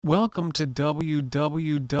Welcome to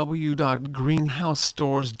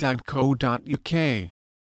www.greenhousestores.co.uk.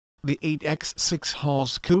 The 8x6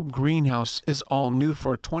 Halls Qube greenhouse is all new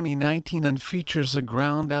for 2019 and features a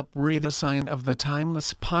ground-up redesign of the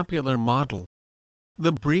timeless popular model.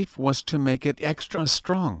 The brief was to make it extra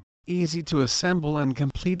strong, easy to assemble and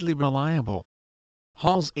completely reliable.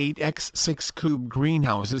 Hall's 8x6 Qube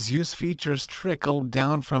greenhouse's use features trickled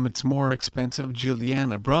down from its more expensive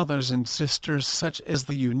Juliana brothers and sisters, such as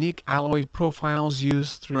the unique alloy profiles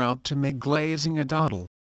used throughout to make glazing a doddle.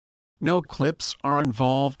 No clips are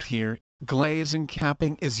involved here. Glazing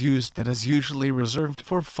capping is used that is usually reserved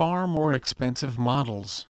for far more expensive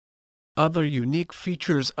models. Other unique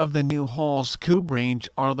features of the new Hall's Qube range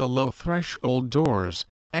are the low threshold doors,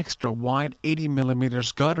 extra wide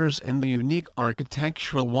 80mm gutters and the unique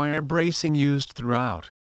architectural wire bracing used throughout.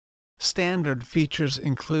 Standard features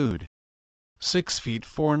include 6 feet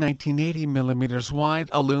 4 1980mm wide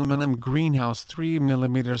aluminum greenhouse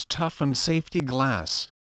 3mm toughened safety glass,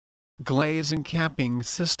 glazing capping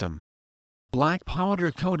system, black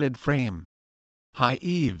powder coated frame, high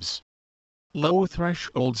eaves, low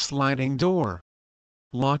threshold sliding door,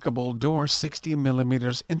 lockable door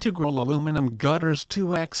 60mm integral aluminum gutters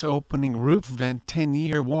 2x opening roof vent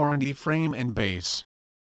 10-year warranty frame and base.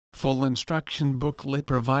 Full instruction booklet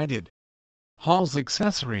provided. Hall's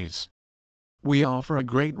accessories. We offer a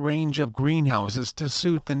great range of greenhouses to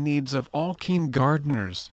suit the needs of all keen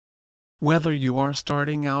gardeners. Whether you are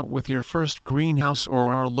starting out with your first greenhouse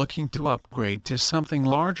or are looking to upgrade to something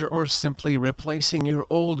larger or simply replacing your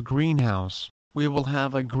old greenhouse, we will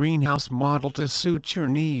have a greenhouse model to suit your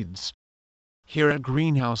needs. Here at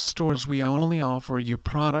Greenhouse Stores we only offer you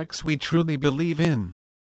products we truly believe in.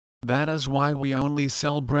 That is why we only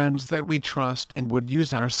sell brands that we trust and would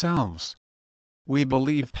use ourselves. We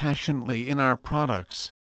believe passionately in our products.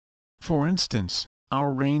 For instance,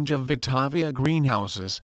 our range of Vitavia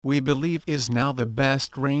greenhouses, we believe is now the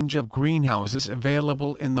best range of greenhouses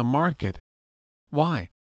available in the market. Why?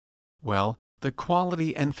 Well, the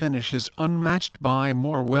quality and finish is unmatched by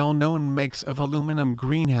more well-known makes of aluminum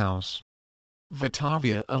greenhouse.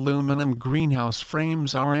 Vitavia aluminum greenhouse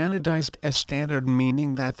frames are anodized as standard,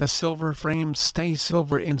 meaning that the silver frames stay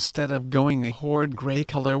silver instead of going a horrid gray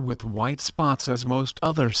color with white spots as most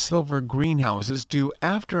other silver greenhouses do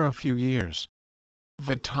after a few years.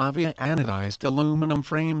 Vitavia anodized aluminum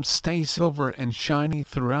frames stay silver and shiny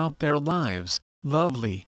throughout their lives.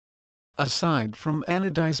 Lovely. Aside from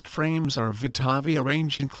anodized frames, our Vitavia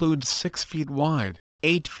range includes 6 feet wide,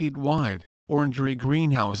 8 feet wide, orangery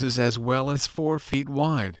greenhouses as well as 4 feet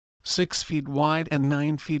wide, 6 feet wide and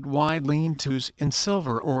 9 feet wide lean-tos in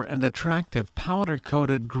silver or an attractive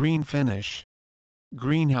powder-coated green finish.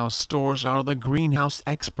 Greenhouse Stores are the greenhouse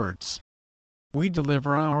experts. We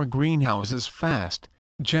deliver our greenhouses fast,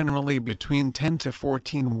 generally between 10 to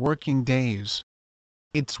 14 working days.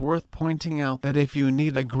 It's worth pointing out that if you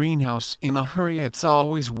need a greenhouse in a hurry, it's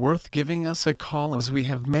always worth giving us a call, as we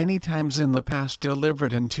have many times in the past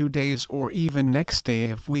delivered in 2 days or even next day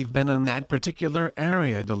if we've been in that particular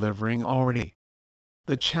area delivering already.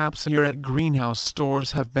 The chaps here at Greenhouse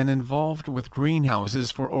Stores have been involved with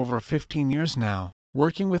greenhouses for over 15 years now,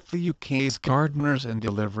 working with the UK's gardeners and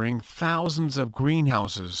delivering thousands of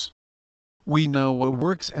greenhouses. We know what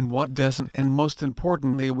works and what doesn't, and most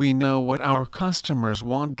importantly we know what our customers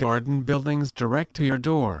want: garden buildings direct to your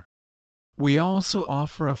door. We also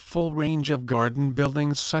offer a full range of garden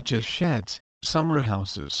buildings such as sheds, summer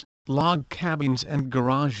houses, log cabins and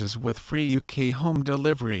garages with free UK home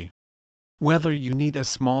delivery. Whether you need a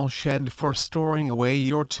small shed for storing away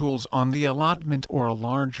your tools on the allotment or a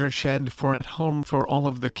larger shed for at home for all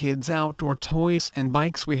of the kids' outdoor toys and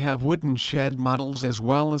bikes, we have wooden shed models as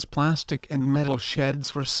well as plastic and metal sheds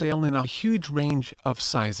for sale in a huge range of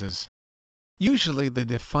sizes. Usually the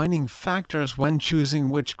defining factors when choosing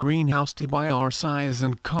which greenhouse to buy are size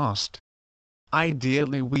and cost.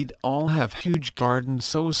 Ideally we'd all have huge gardens,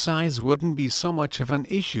 so size wouldn't be so much of an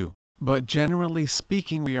issue. But generally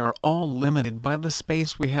speaking we are all limited by the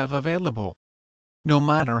space we have available. No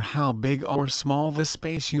matter how big or small the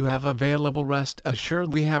space you have available, rest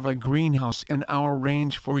assured we have a greenhouse in our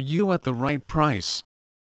range for you at the right price.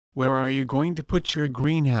 Where are you going to put your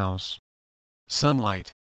greenhouse?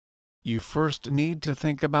 Sunlight. You first need to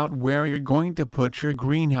think about where you're going to put your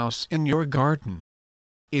greenhouse in your garden.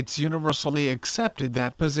 It's universally accepted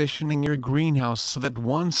that positioning your greenhouse so that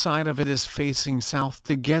one side of it is facing south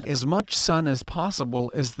to get as much sun as possible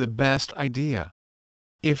is the best idea.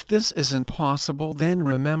 If this isn't possible, then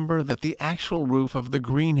remember that the actual roof of the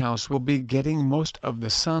greenhouse will be getting most of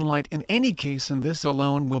the sunlight in any case, and this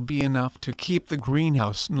alone will be enough to keep the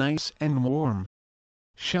greenhouse nice and warm.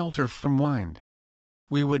 Shelter from wind.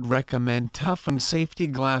 We would recommend toughened safety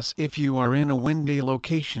glass if you are in a windy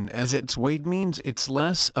location, as its weight means it's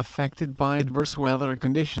less affected by adverse weather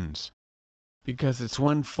conditions. Because it's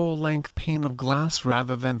one full-length pane of glass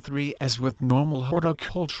rather than three as with normal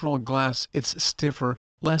horticultural glass, it's stiffer,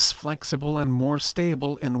 less flexible and more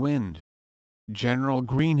stable in wind. General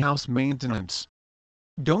greenhouse maintenance.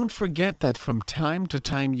 Don't forget that from time to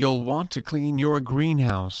time you'll want to clean your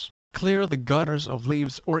greenhouse, clear the gutters of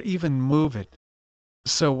leaves or even move it.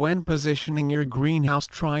 So when positioning your greenhouse,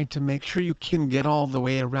 try to make sure you can get all the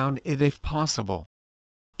way around it if possible.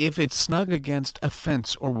 If it's snug against a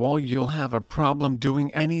fence or wall, you'll have a problem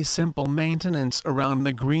doing any simple maintenance around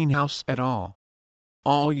the greenhouse at all.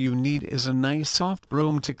 All you need is a nice soft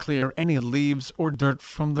broom to clear any leaves or dirt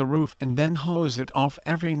from the roof and then hose it off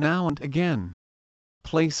every now and again.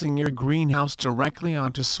 Placing your greenhouse directly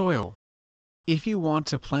onto soil. If you want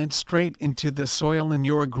to plant straight into the soil in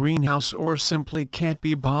your greenhouse or simply can't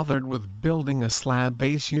be bothered with building a slab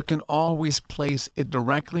base, you can always place it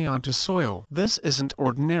directly onto soil. This isn't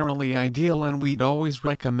ordinarily ideal and we'd always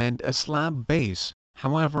recommend a slab base.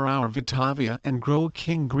 However, our Vitavia and Grow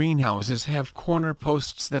King greenhouses have corner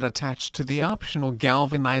posts that attach to the optional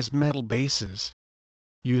galvanized metal bases.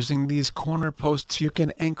 Using these corner posts, you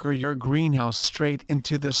can anchor your greenhouse straight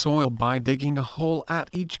into the soil by digging a hole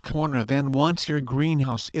at each corner. Then once your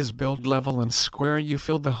greenhouse is built level and square, you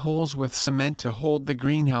fill the holes with cement to hold the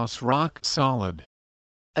greenhouse rock solid.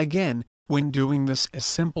 Again, when doing this, as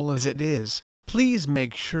simple as it is, please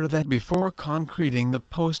make sure that before concreting the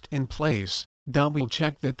post in place, double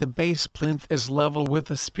check that the base plinth is level with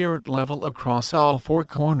the spirit level across all four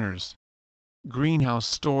corners. Greenhouse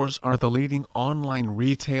stores are the leading online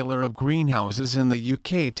retailer of greenhouses in the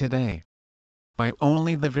UK today. Buy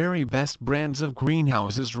only the very best brands of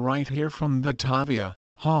greenhouses right here from Vitavia,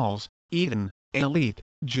 Halls, Eden, Elite,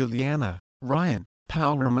 Juliana, Ryan,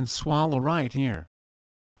 Powderm and Swallow right here.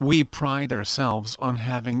 We pride ourselves on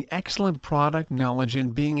having excellent product knowledge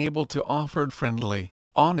and being able to offer friendly,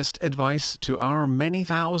 honest advice to our many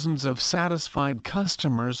thousands of satisfied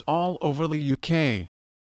customers all over the UK.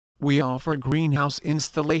 We offer greenhouse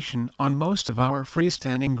installation on most of our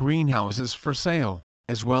freestanding greenhouses for sale,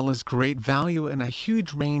 as well as great value in a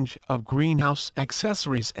huge range of greenhouse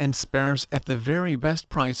accessories and spares at the very best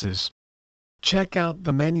prices. Check out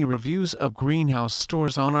the many reviews of greenhouse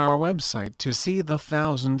stores on our website to see the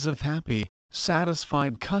thousands of happy,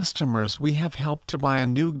 satisfied customers we have helped to buy a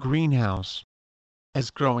new greenhouse. As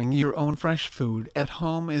growing your own fresh food at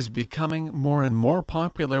home is becoming more and more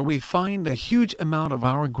popular, we find a huge amount of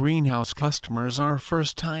our greenhouse customers are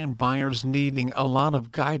first-time buyers needing a lot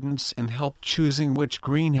of guidance and help choosing which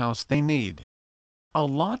greenhouse they need. A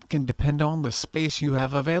lot can depend on the space you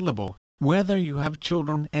have available, whether you have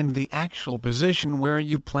children, and the actual position where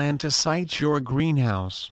you plan to site your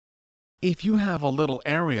greenhouse. If you have a little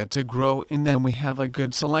area to grow in, then we have a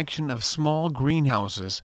good selection of small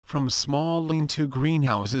greenhouses, from small lean-to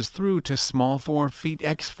greenhouses through to small 4 feet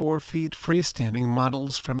x 4 feet freestanding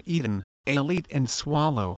models from Eden, Elite and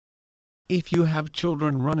Swallow. If you have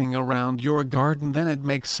children running around your garden, then it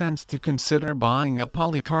makes sense to consider buying a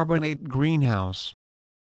polycarbonate greenhouse.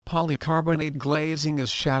 Polycarbonate glazing is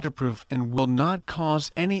shatterproof and will not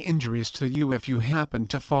cause any injuries to you if you happen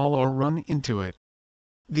to fall or run into it.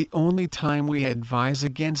 The only time we advise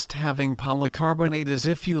against having polycarbonate is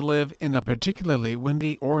if you live in a particularly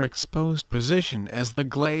windy or exposed position, as the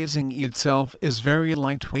glazing itself is very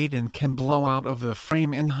lightweight and can blow out of the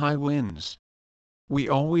frame in high winds. We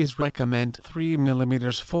always recommend 3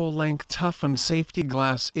 mm full-length toughened safety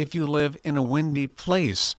glass if you live in a windy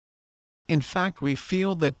place. In fact, we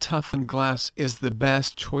feel that toughened glass is the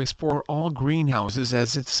best choice for all greenhouses,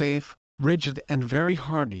 as it's safe, rigid and very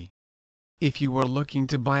hardy. If you are looking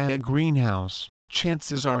to buy a greenhouse,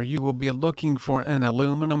 chances are you will be looking for an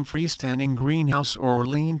aluminum freestanding greenhouse or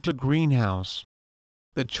lean-to greenhouse.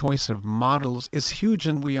 The choice of models is huge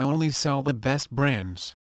and we only sell the best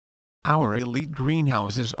brands. Our Elite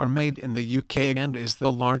greenhouses are made in the UK and is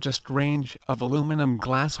the largest range of aluminum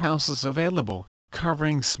glass houses available,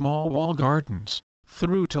 covering small wall gardens,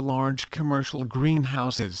 through to large commercial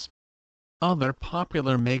greenhouses. Other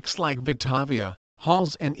popular makes like Vitavia,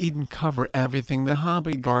 Halls and Eden cover everything the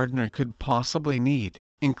hobby gardener could possibly need,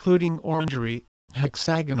 including orangery,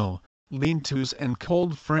 hexagonal, lean-tos and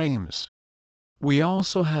cold frames. We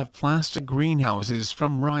also have plastic greenhouses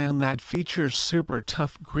from Ryan that feature super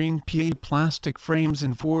tough green PE plastic frames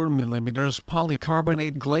and 4 mm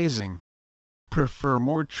polycarbonate glazing. Prefer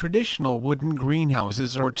more traditional wooden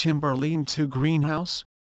greenhouses or timber lean-to greenhouse?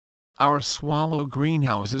 Our Swallow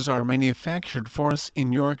greenhouses are manufactured for us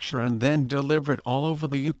in Yorkshire and then delivered all over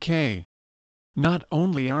the UK. Not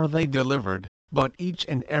only are they delivered, but each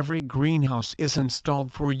and every greenhouse is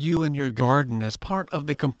installed for you in your garden as part of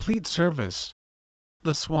the complete service.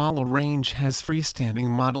 The Swallow range has freestanding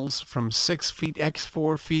models from 6 feet x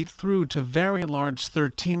 4 feet through to very large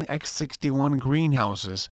 13 x 61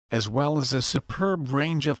 greenhouses, as well as a superb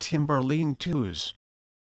range of timber lean-tos.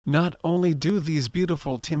 Not only do these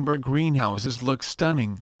beautiful timber greenhouses look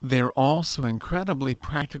stunning, they're also incredibly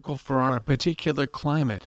practical for our particular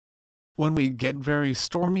climate. When we get very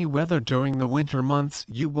stormy weather during the winter months,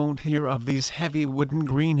 you won't hear of these heavy wooden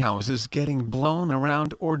greenhouses getting blown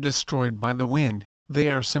around or destroyed by the wind. They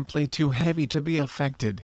are simply too heavy to be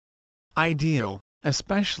affected. Ideal,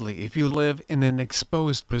 especially if you live in an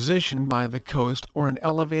exposed position by the coast or an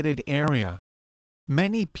elevated area.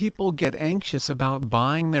 Many people get anxious about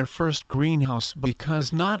buying their first greenhouse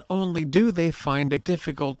because not only do they find it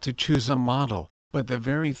difficult to choose a model, but the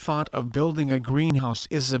very thought of building a greenhouse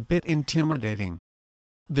is a bit intimidating.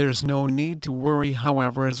 There's no need to worry,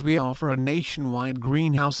 however, as we offer a nationwide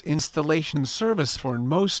greenhouse installation service for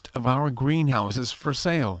most of our greenhouses for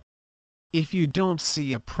sale. If you don't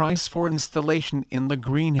see a price for installation in the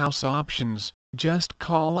greenhouse options, just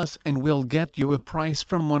call us and we'll get you a price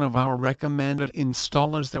from one of our recommended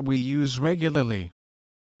installers that we use regularly.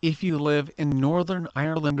 If you live in Northern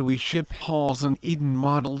Ireland, we ship Halls and Eden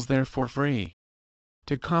models there for free.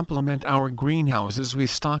 To complement our greenhouses, we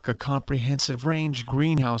stock a comprehensive range of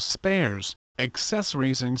greenhouse spares,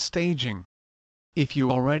 accessories and staging. If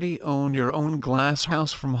you already own your own glass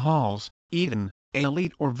house from Halls, Eden,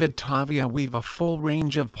 Elite or Vitavia, we've a full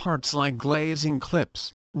range of parts like glazing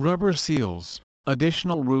clips, rubber seals,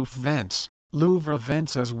 additional roof vents, louver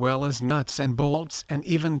vents, as well as nuts and bolts and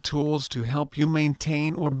even tools to help you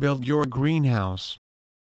maintain or build your greenhouse.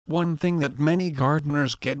 One thing that many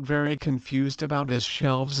gardeners get very confused about is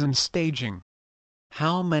shelves and staging.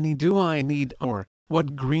 How many do I need, or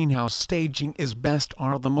what greenhouse staging is best,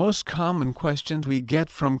 are the most common questions we get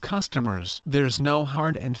from customers. There's no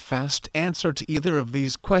hard and fast answer to either of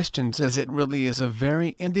these questions, as it really is a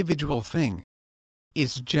very individual thing.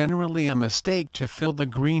 It's generally a mistake to fill the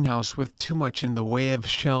greenhouse with too much in the way of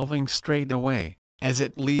shelving straight away, as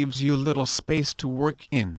it leaves you little space to work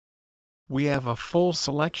in. We have a full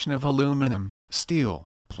selection of aluminum, steel,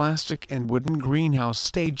 plastic and wooden greenhouse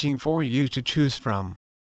staging for you to choose from.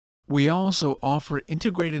 We also offer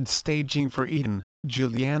integrated staging for Eden,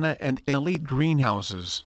 Juliana and Elite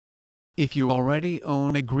greenhouses. If you already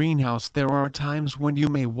own a greenhouse, there are times when you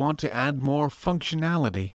may want to add more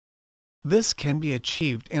functionality. This can be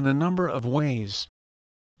achieved in a number of ways.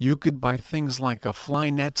 You could buy things like a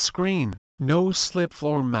fly net screen, no-slip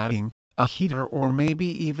floor matting, a heater, or maybe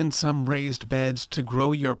even some raised beds to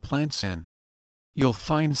grow your plants in. You'll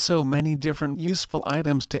find so many different useful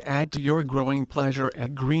items to add to your growing pleasure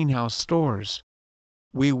at greenhouse stores.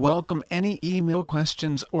 We welcome any email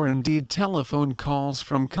questions or indeed telephone calls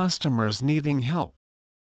from customers needing help.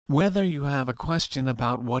 Whether you have a question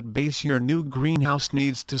about what base your new greenhouse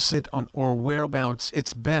needs to sit on or whereabouts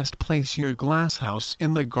it's best place your glasshouse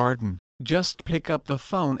in the garden, just pick up the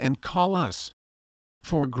phone and call us.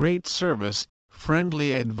 For great service,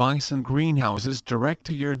 friendly advice and greenhouses direct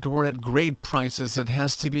to your door at great prices, it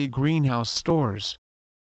has to be Greenhouse Stores.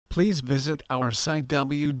 Please visit our site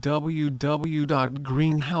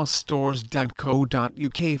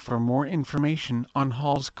www.greenhousestores.co.uk for more information on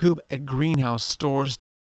Hall's Qube at Greenhouse Stores.